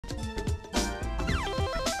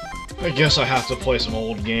I guess I have to play some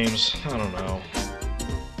old games. I don't know.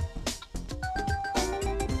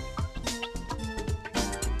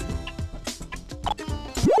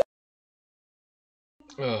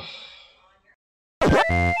 Ugh.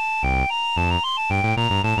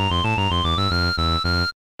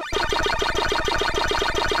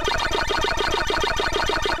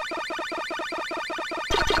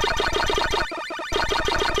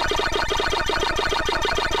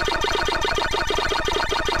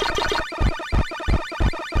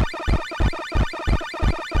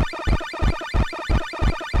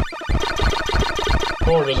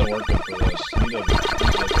 Controller doesn't work good for this. You need to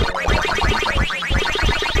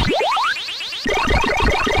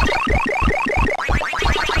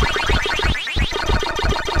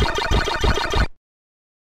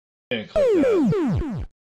didn't click that.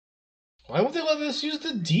 Why won't they let us use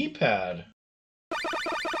the D-pad?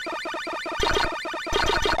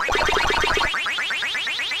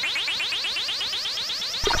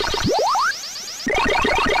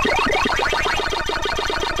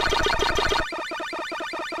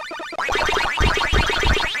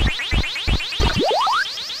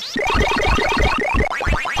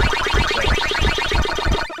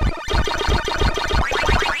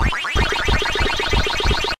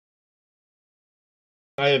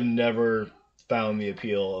 I have never found the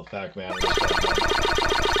appeal of Pac-Man. There's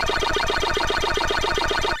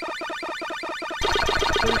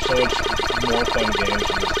so much more fun games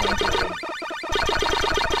in this time period.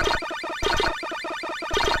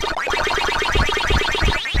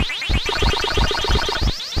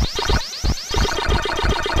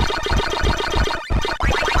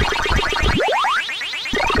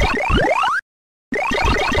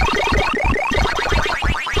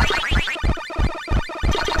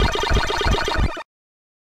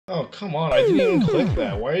 Oh, come on, I didn't even click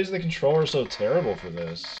that. Why is the controller so terrible for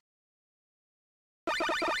this?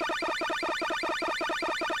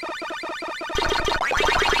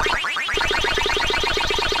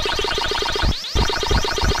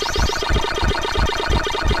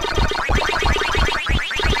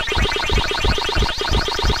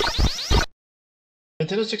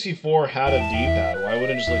 Nintendo 64 had a D-pad. Why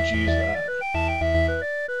wouldn't it just let you use that?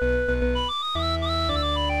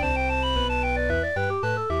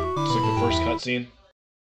 It's like the first cutscene.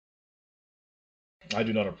 I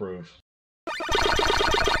do not approve.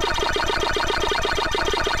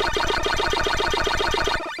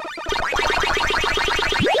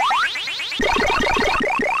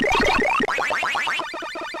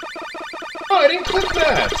 Oh, I didn't click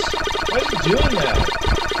that! Why is it doing that?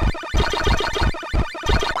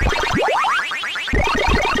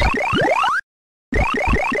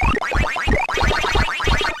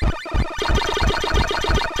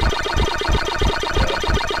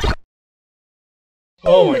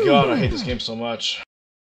 Oh my god, I hate this game so much.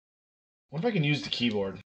 What if I can use the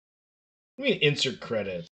keyboard? What do you mean insert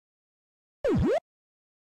credit? What?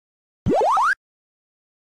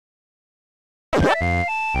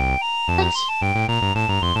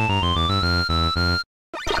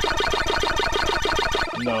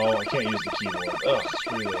 No, I can't use the keyboard. Ugh,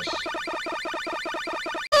 screw this.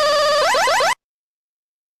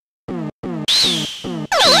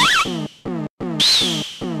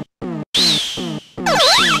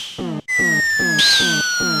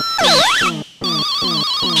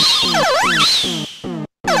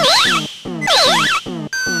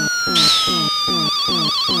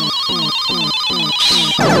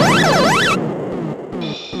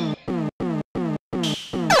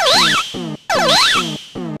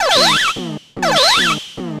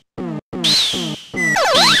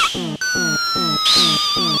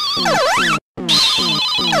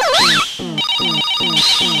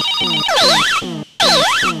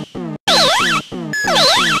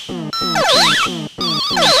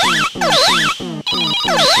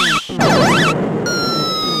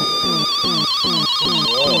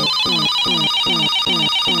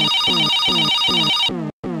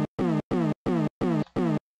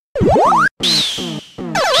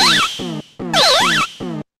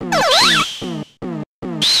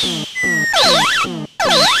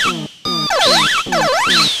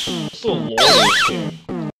 What's the lore of this game?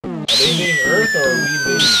 Are they invading Earth or are we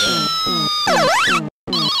invading them?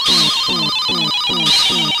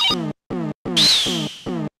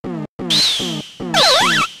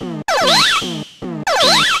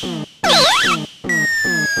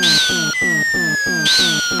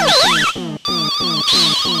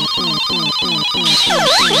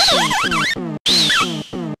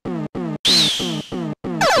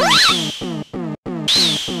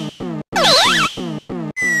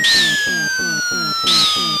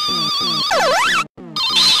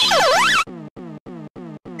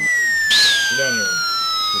 down here.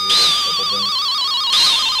 Give you a little thing.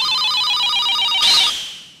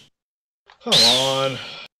 Come on.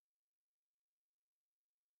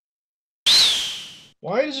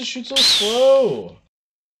 Why does it shoot so slow?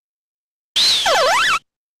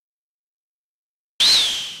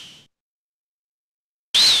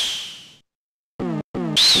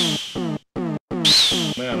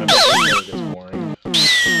 Man, I bet this never gets boring.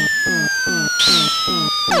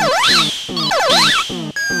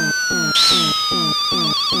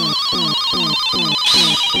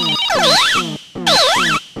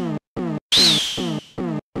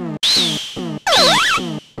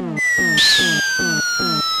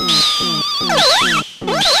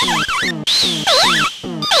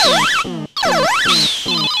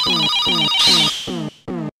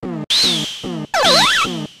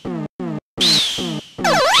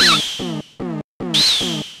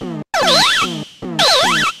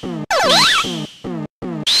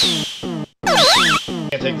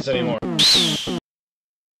 Can't take this anymore.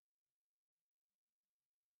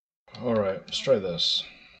 Alright, let's try this.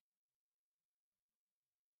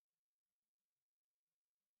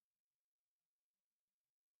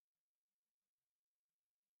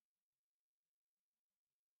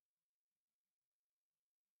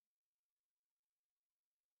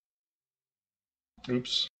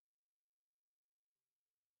 Oops.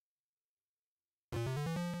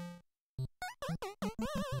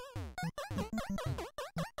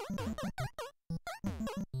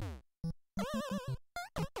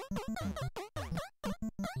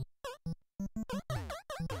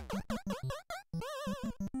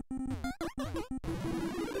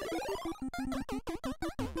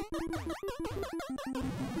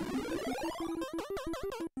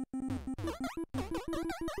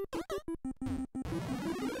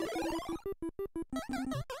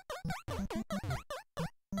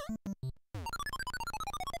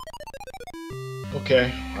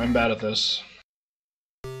 Okay, I'm bad at this.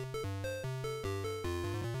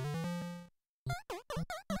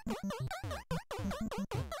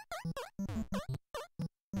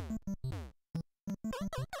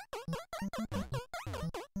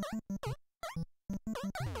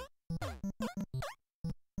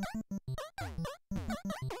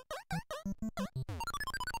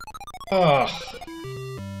 Ugh.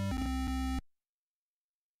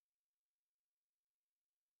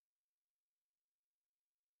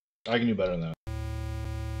 I can do better than that.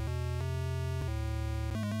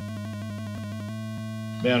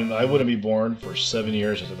 Man, I wouldn't be born for 7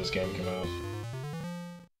 years after this game came out.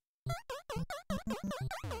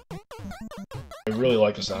 I really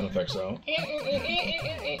like the sound effects though.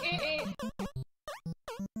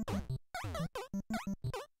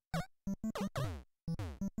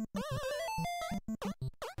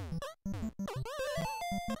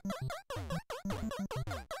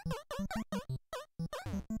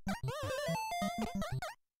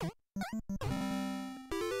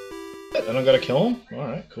 I don't gotta kill him?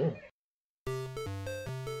 Alright, cool.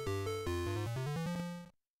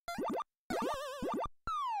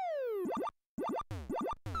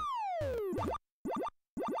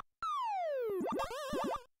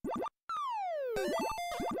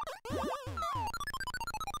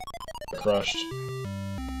 Crushed.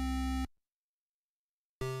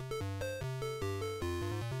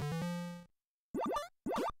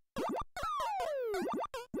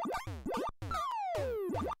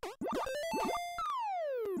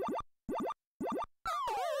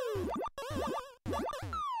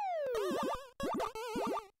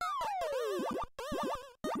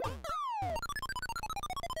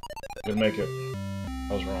 Didn't make it.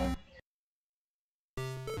 I was wrong.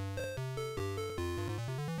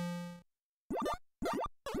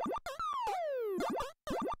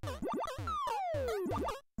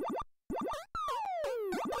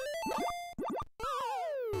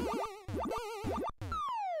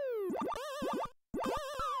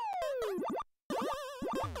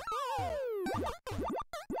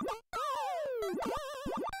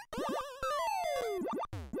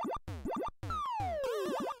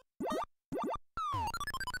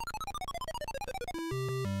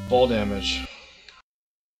 Ball damage.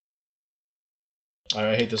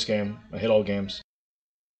 I hate this game. I hate all games.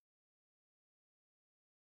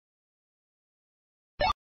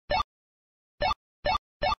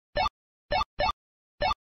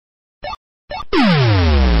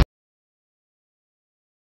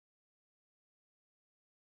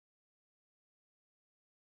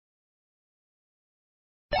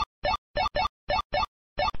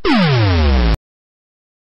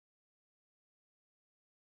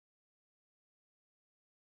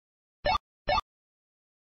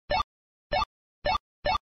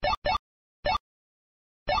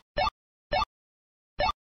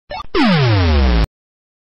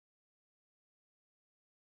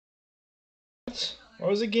 Why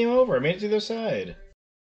was it game over? I made it to the other side.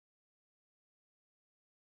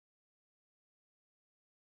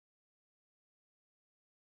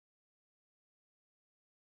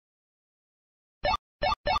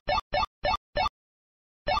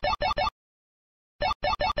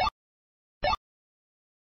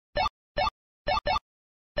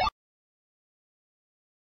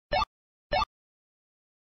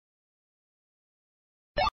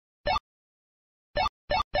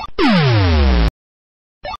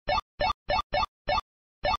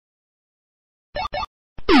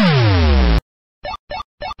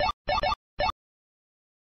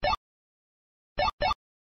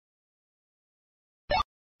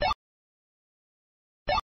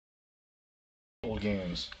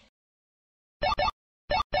 Games.